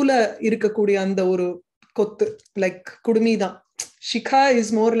 Nadula irukakudi anda oru kottu, like kudumi. Shikha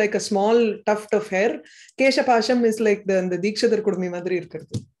is more like a small tuft of hair. Kesha Pasham is like the Dikshadhar kudumi madri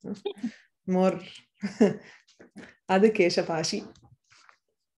irukkarthu. More adu Kesha Pashi.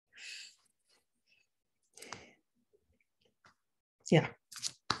 Yeah.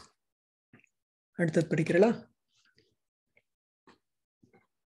 Adutha padikirala.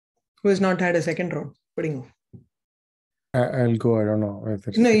 Who has not had a second round? I'll go. I don't know.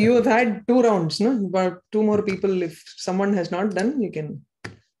 No, you have had 2 rounds, no? But 2 more people. If someone has not done, you can.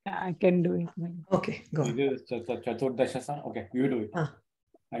 I can do it. Okay, go on. Okay, you do it.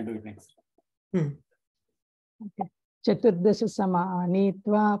 I'll do it next. Okay. Chaturdasha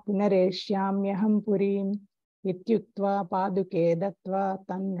samanitva punareshyamyaham purim ityuktva paduke datva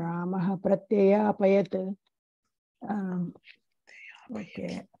tan ramah pratyayapayat.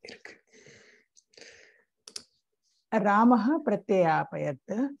 Okay. Ramah pratyayapayat.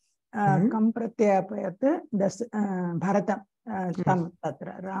 Kam pratyayapayat das Bharatam tam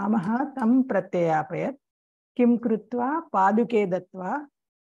tatra. Ramah tam pratyayapayat. Kim krutva paduke datva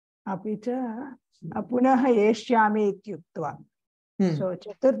apicha punah eshyami ityuktva. So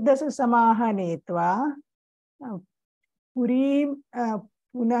chaturdasa samaha netva purim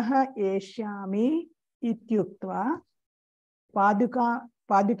punah eshyami ityuktva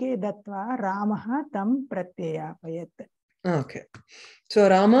paduke datva Ramah tam pratyayapayat. Okay. So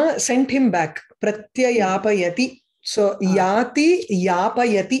Rama sent him back. Pratyayapayati. So yati,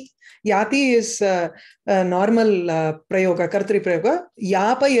 yapayati. Yati is normal prayoga, kartri prayoga.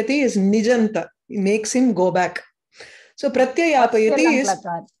 Yapayati is nijanta. It makes him go back. So pratyayapayati is...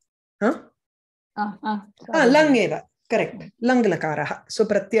 Lang eva. Correct. Lang lakaraha. So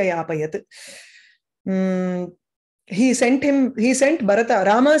pratyayapayat. He sent Bharata,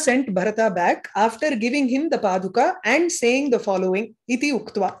 Rama sent Bharata back after giving him the Paduka and saying the following, iti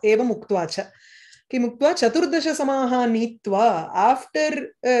uktva, evam uktva cha. Kim uktva chaturdasha samaha nitva,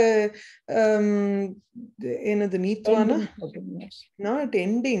 after the nitva na? Not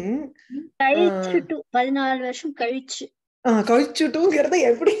ending. Kalichu 14 varsham kalichu. Kalichu tu gerda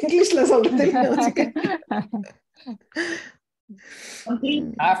eppadi English la solradhu.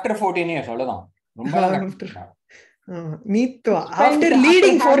 After 14 years, Nitva, after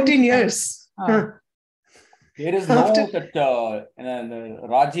leading 14 years. There is no that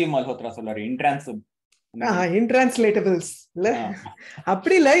Raji Malhotra solar intranslatables.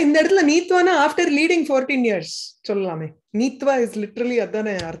 Appadi illa indha edathila Nitva na after leading 14 years sollame. Nitva is literally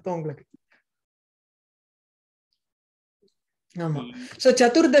adane artham ungalku. So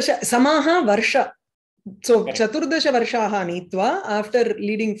Chaturdasha Samaha Varsha. So Chaturdasha Varshaha Nitva, after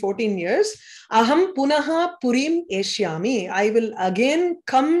leading 14 years, Aham Punaha Purim Eshyami. I will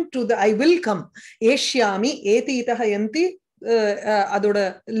come. Eshyami Eti Itaha Yanti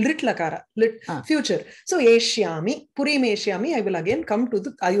Adoda lit lakara, lit future. So Eshyami, Purim Eshyami, I will again come to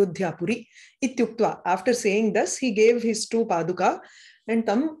the Ayodhya Puri. Ityuktva. After saying this, he gave his 2 Paduka and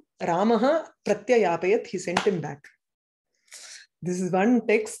tam Ramaha Pratyayapayat, he sent him back. This is one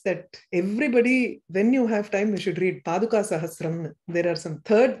text that everybody, when you have time, you should read. Paduka Sahasram. There are some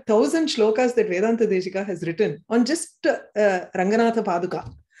 1,000 shlokas that Vedanta Deshika has written on just Ranganatha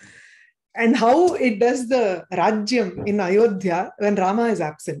Paduka. And how it does the Rajyam in Ayodhya when Rama is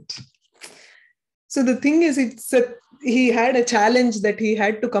absent. So the thing is, he had a challenge that he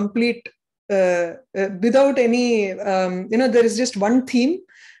had to complete without any, there is just one theme.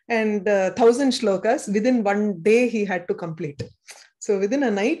 and 1,000 shlokas within one day he had to complete. So within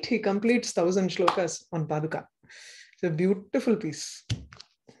a night he completes 1,000 shlokas on Paduka. It's a beautiful piece.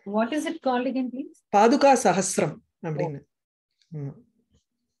 What is it called again, please? Paduka Sahasram.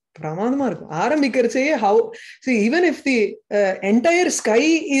 Pramadama irukum. Arambikkarache how, see, even if the entire sky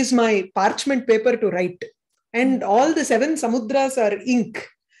is my parchment paper to write and all the 7 samudras are ink,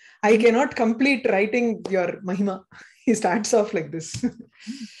 I cannot complete writing your Mahima. He starts off like this.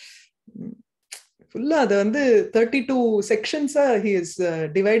 Fulla the வந்து 32 sections he is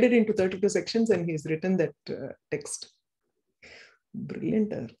divided into 32 sections and he has written that text.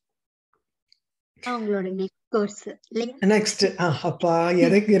 Brilliant. அவங்களோட next next அப்பா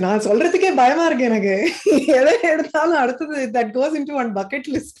எனக்கு நான் சொல்றதுக்கே பயமா இருக்கு எனக்கு. எதை எடுத்தாலும் அடுத்தது that goes into one bucket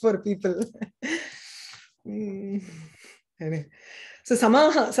list for people. So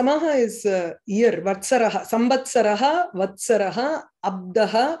samaha is year. Vatsaraha, samvatsaraha, vatsaraha,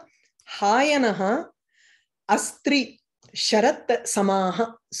 abdaha, hayanaha, astri, sharat, samaha.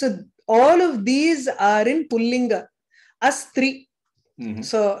 So all of these are in pullinga. Astri.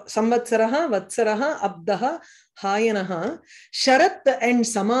 So samvatsaraha, vatsaraha, abdaha, hayanaha, sharat and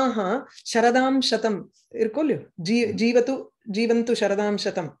samaha, sharadam shatam. Irkolyo jivantu sharadam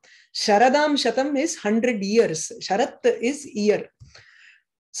shatam. Sharadam shatam is 100 years. Sharat is year.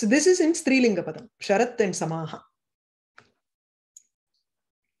 So this is in Strilinga padam. Sharat and samaha.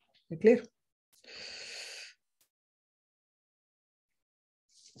 Clear?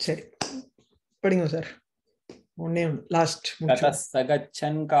 Seri. Padingo sir. Last.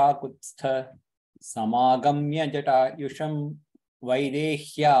 Tatastagachan kakutstha samagamya jatayusham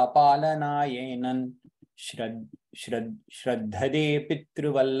vaidehya palanayenan shraddhade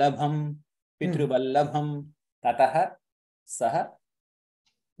pitruvallabham tataha saha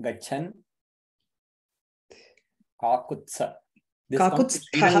gachan kakutstha. This comes to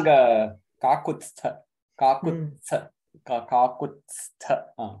Sriranga kakutstha.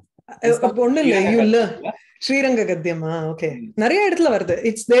 You learn Sriranga Gadyama. Okay. Nariya idathula varudhu.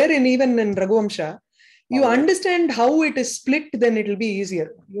 It's there in even in Raghuvamsha. You understand how it is split, then it will be easier.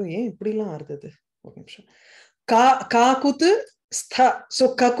 Ipdilam varudhu. Okay. Kakut stha. So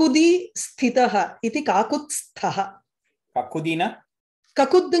kakudi sthitaha iti kakut sthaha. Kakudina?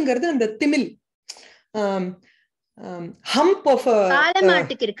 Kakudungardu and the Tamil. Hump of a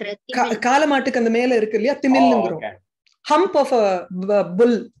காலமாட்டுக்கு இருக்கிற திமில். காலமாட்டுக்கு அந்த மேல இருக்கு இல்லையா திமில்ங்கறோம். Hump of a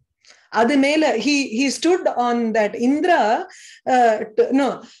bull. Adu mela he stood on that Indra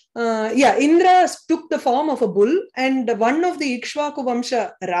Indra took the form of a bull, and one of the Ikshvaku Vamsha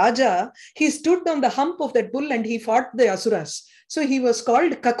Raja, he stood on the hump of that bull and he fought the Asuras. So he was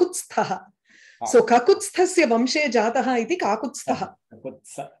called Kakutsthaha. So Kakutsthasya Vamshe Jataha iti Kakutsthaha.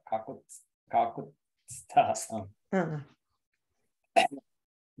 Kakutsthaha.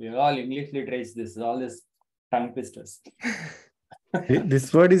 We are all English literates. This is all this tongue twisters. This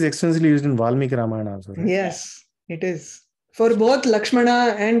word is extensively used in Valmiki Ramayana also, right? Yes, it is. For both Lakshmana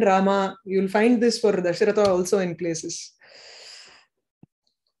and Rama, you'll find this for Dasharatha also in places.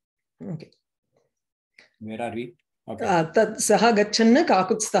 Okay. Where are we? Okay. Tad saha gachanna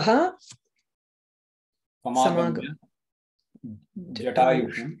kakutsthaha samagamya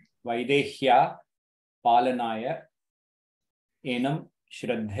jatayusham vaidehya palanaya enam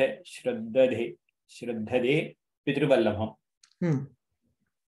shraddhade pitruvallabham.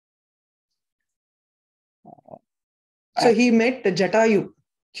 So he met Jatayu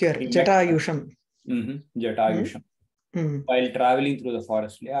here. Jatayusham. Jatayusham. While traveling through the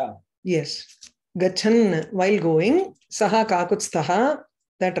forest. Yeah. Yes. Gachan, while going, saha kakutsthaha,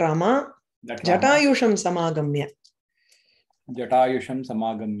 that Rama, Jatayusham samagamya. Jatayusham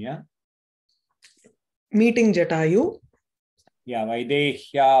samagamya. Meeting Jatayu. Yeah,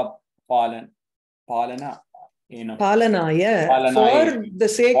 Vaidehya Palanaya, for the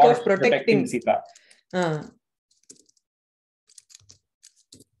sake of protecting Sita.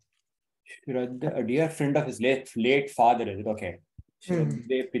 Shraddha, a dear friend of his late father, is it? Okay.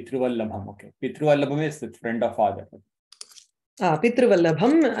 Shraddha Pitruvallabham. Okay. Pitruvallabham is the friend of father.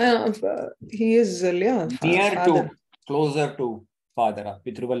 Pitruvallabham, he is near father. To, closer to father.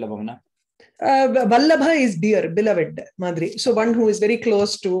 Pitruvallabham, na? Vallabha is dear, beloved, Madri. So one who is very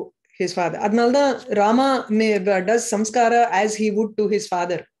close to his father. Adnalda Rama does samskara as he would to his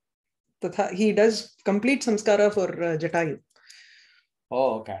father. He does complete samskara for Jatayu.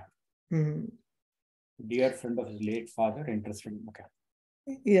 Oh, okay. Dear friend of his late father, interesting. Okay.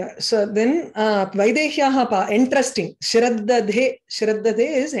 Yeah. So then Vaidehyaha interesting. Shraddhade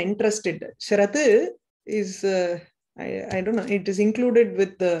is interested. Shrat is I don't know. It is included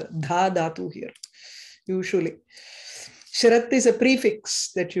with the dha dhatu here usually. Shirat is a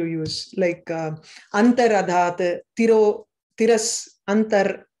prefix that you use, like antaradhat, tiro, tiras,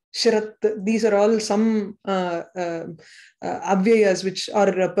 antar, shirat. These are all some avyayas which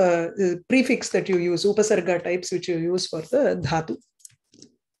are prefix that you use, upasarga types which you use for the dhatu.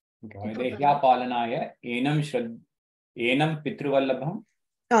 Vaidehya palanaya enam pitruvallabham.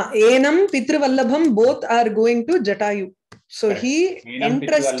 Enam pitruvallabham, both are going to Jatayu. So he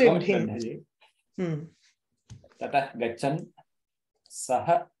entrusted him. Tatah gachan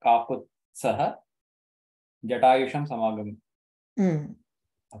saha kakut saha Jatayusham samagam.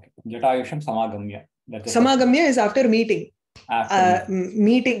 Okay. Jatayusham samagamya. Samagamya is after meeting.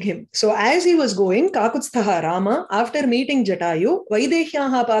 Meeting him. So as he was going, Kakutsthaha Rama, after meeting Jatayu,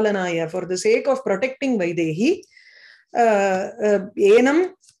 Vaidehyaha Palanaya, for the sake of protecting Vaidehi,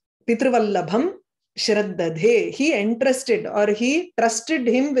 Enam Pitruvallabham Shraddadhe, he entrusted or he trusted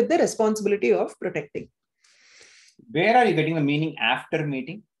him with the responsibility of protecting. Where are you getting the meaning after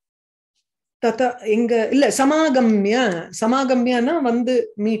meeting? Tata inga illa samagamya na vandu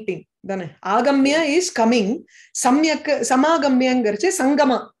meeting dane. Agamya is coming, samagamya ngarche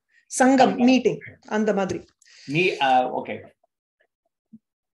sangam meeting and the madri. Okay.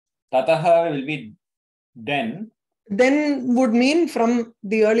 Tataha will be then. Then would mean from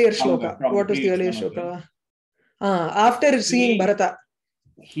the earlier shloka. What was the earlier shloka? After seeing Bharata.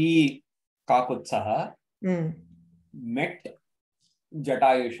 He Kakutsaha met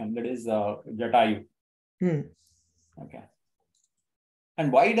Jatayusham, that is Jatayu. Okay.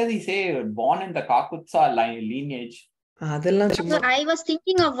 And why does he say born in the Kakutsa lineage? So I was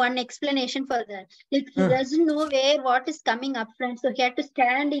thinking of one explanation for that. Like he doesn't know what is coming up front, so he had to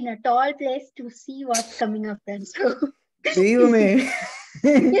stand in a tall place to see what's coming up front. So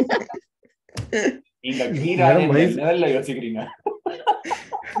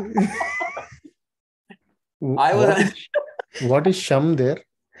What is Sham there?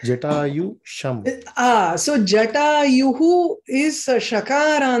 Jatayu Sham. So Jatayuhu is a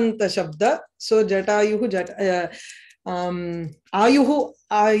Shakaranta Shabda. So Jatayuhu, Ayuhu,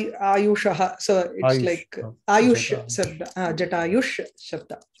 Ayushaha. So it's Ayush. Like Ayush Shabda. Jatayush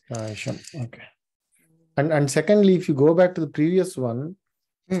Shabda. Okay. And secondly, if you go back to the previous one,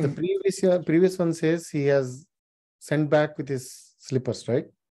 the previous one says he has sent back with his slippers, right?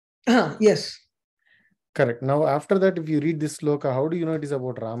 Yes. Correct. Now, after that, if you read this sloka, how do you know it is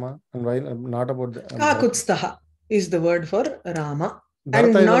about Rama and why not about the... Kakutsthaha is the word for Rama.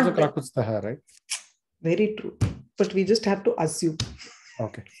 Bharata and is also Kakutsthaha, right? Very true. But we just have to assume.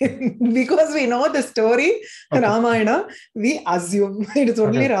 Okay. Because we know the story, Ramayana, we assume it is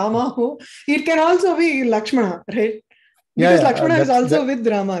only Rama who... It can also be Lakshmana, right? Because Lakshmana is also with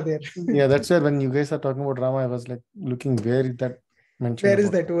Rama there. Yeah, that's where when you guys are talking about Rama, I was like looking where is that mentioned. Where is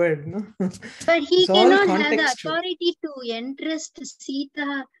that word? No? But he cannot have the authority to entrust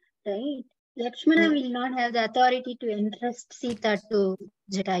Sita, right? Lakshmana will not have the authority to entrust Sita to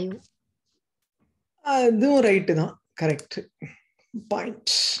Jatayu. No, right, no. Correct.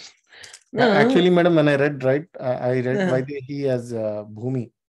 Point. Actually, madam, when I read, right, I read Vaidehi as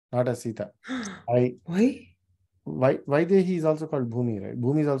Bhumi, not as Sita. Why? Vaidehi is also called Bhumi, right?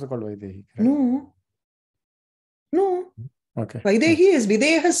 Bhumi is also called Vaidehi. Right? No. Okay. Vaidehi is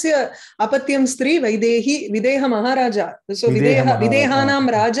Videhasya Apatyam Stri, Vaidehi, Videha Maharaja. So Videhanam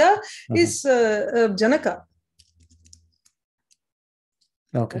Raja is Janaka.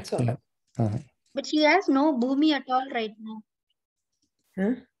 Okay. Yeah. But she has no Bhumi at all right now.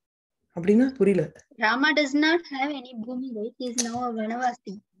 Abdina Purila. Rama does not have any Bhumi, right? He is now a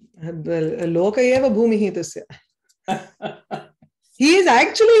Vanavasi. Loka eva Bhumihi tasya. He is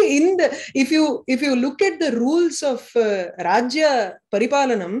actually in the, if you look at the rules of Rajya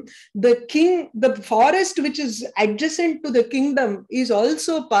Paripalanam, the forest which is adjacent to the kingdom is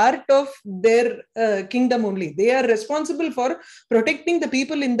also part of their kingdom only. They are responsible for protecting the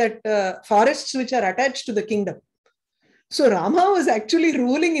people in that forests which are attached to the kingdom. So Rama was actually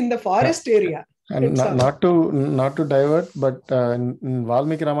ruling in the forest area. And not to divert, but in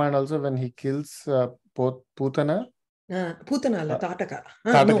Valmiki Ramayana also when he kills Putana, Tataka.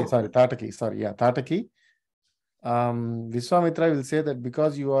 Tataki. Tataki. Vishwamitra will say that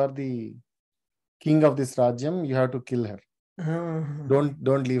because you are the king of this Rajyam, you have to kill her.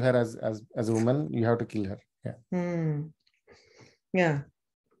 Don't leave her as a woman. You have to kill her. Yeah.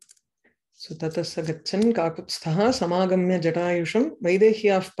 So tatasa gachan kakutsthaha samagamya Jatayusham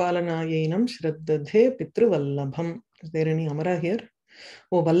Vaidehyah palanayenam shraddadhe pitruvallabham. Is there any Amara here?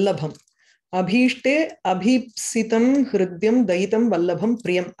 Oh, Vallabham. Abhishte abhipsitam hridyam daitam vallabham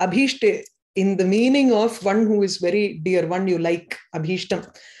priyam. Abhishte, in the meaning of one who is very dear, one you like, abhishtam.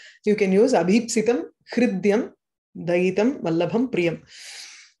 You can use abhipsitam hridyam Dayitam, Vallabham, Priyam.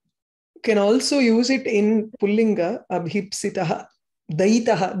 Can also use it in Pullinga, Abhipsitaha.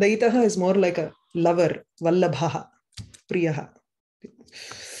 Dayitaha. Dayitaha is more like a lover. Vallabhaha, Priyaha.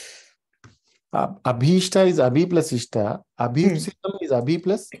 Abhishta is Abhi plus Ishta. Abhipsitam is Abhi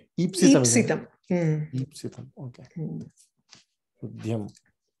plus Ipsitam. Ipsitam. Ipsitam. Okay. Udhyam,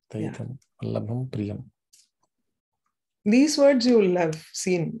 Dayitam, Vallabham, Priyam. These words you will have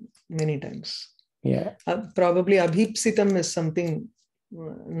seen many times. Yeah. Probably Abhipsitam is something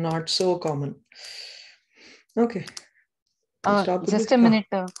not so common. Okay. Just a minute.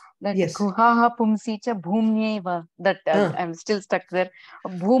 That yes. Guhaha Pumsicha Bhumnyeva. That I'm still stuck there.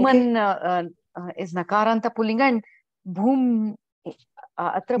 Bhuman is Nakaranta Pullinga and Bhum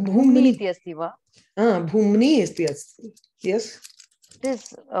Atra Bhumni iti asti va? Bhumni asti asti. Yes.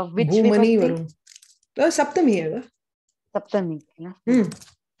 This which Bhumani varum. Saptami eva. Saptami.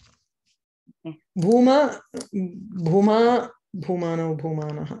 Bhuma, Bhuma, Bhumano,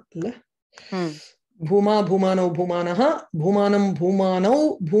 Bhumanaha. Bhuma, Bhumano, Bhumanaha, Bhumanam,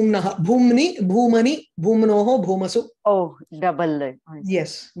 Bhumano, Bhumnaha, Bhumni, Bhumani, Bhumnoho, Bhumasu. Oh, double.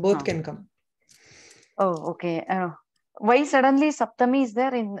 Yes, both can come. Oh, okay. Why suddenly Saptami is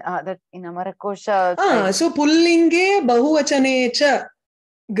there in Amarakosha? So Pullinge Bahuvachane cha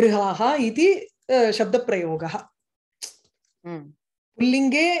Grihaha iti Shabda Prayogaha.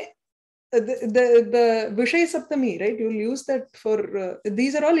 Pullinge the Vishay Saptami, right? You'll use that for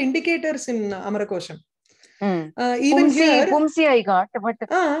these are all indicators in Amarakosham. Even Pumsi, here Pumsi I got, but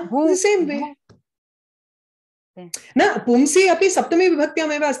the same way. Na Pumsi api Saptami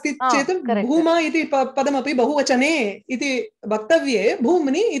Vibhakyam eva asti chetam Bhuma iti padam api Bahuvachane iti Bhaktavye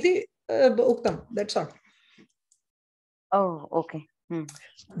Bhumni iti Uktam. That's all. Oh, okay.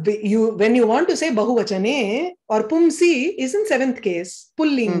 When you want to say Bahuvachane or Pumsi is in 7th case.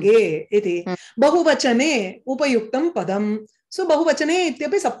 Pullinge iti. Bahuvachane upayuktam padam. So Bahuvachane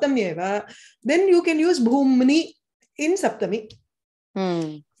ityapi Saptami eva. Then you can use Bhumni in Saptami.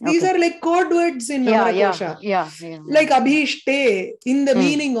 These are like code words in Amarakosha. Like Abhishte in the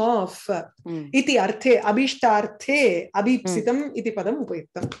meaning of iti arthe, Abhishtarthe, Abhipsitam iti padam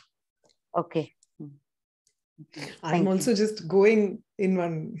upayuktam. Okay. I'm also just going in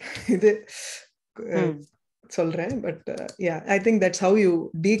one but yeah, I think that's how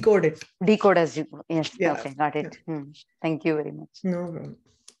you decode it. Decode as you go. Yes. Yeah. Okay, got it. Thank you very much. No problem.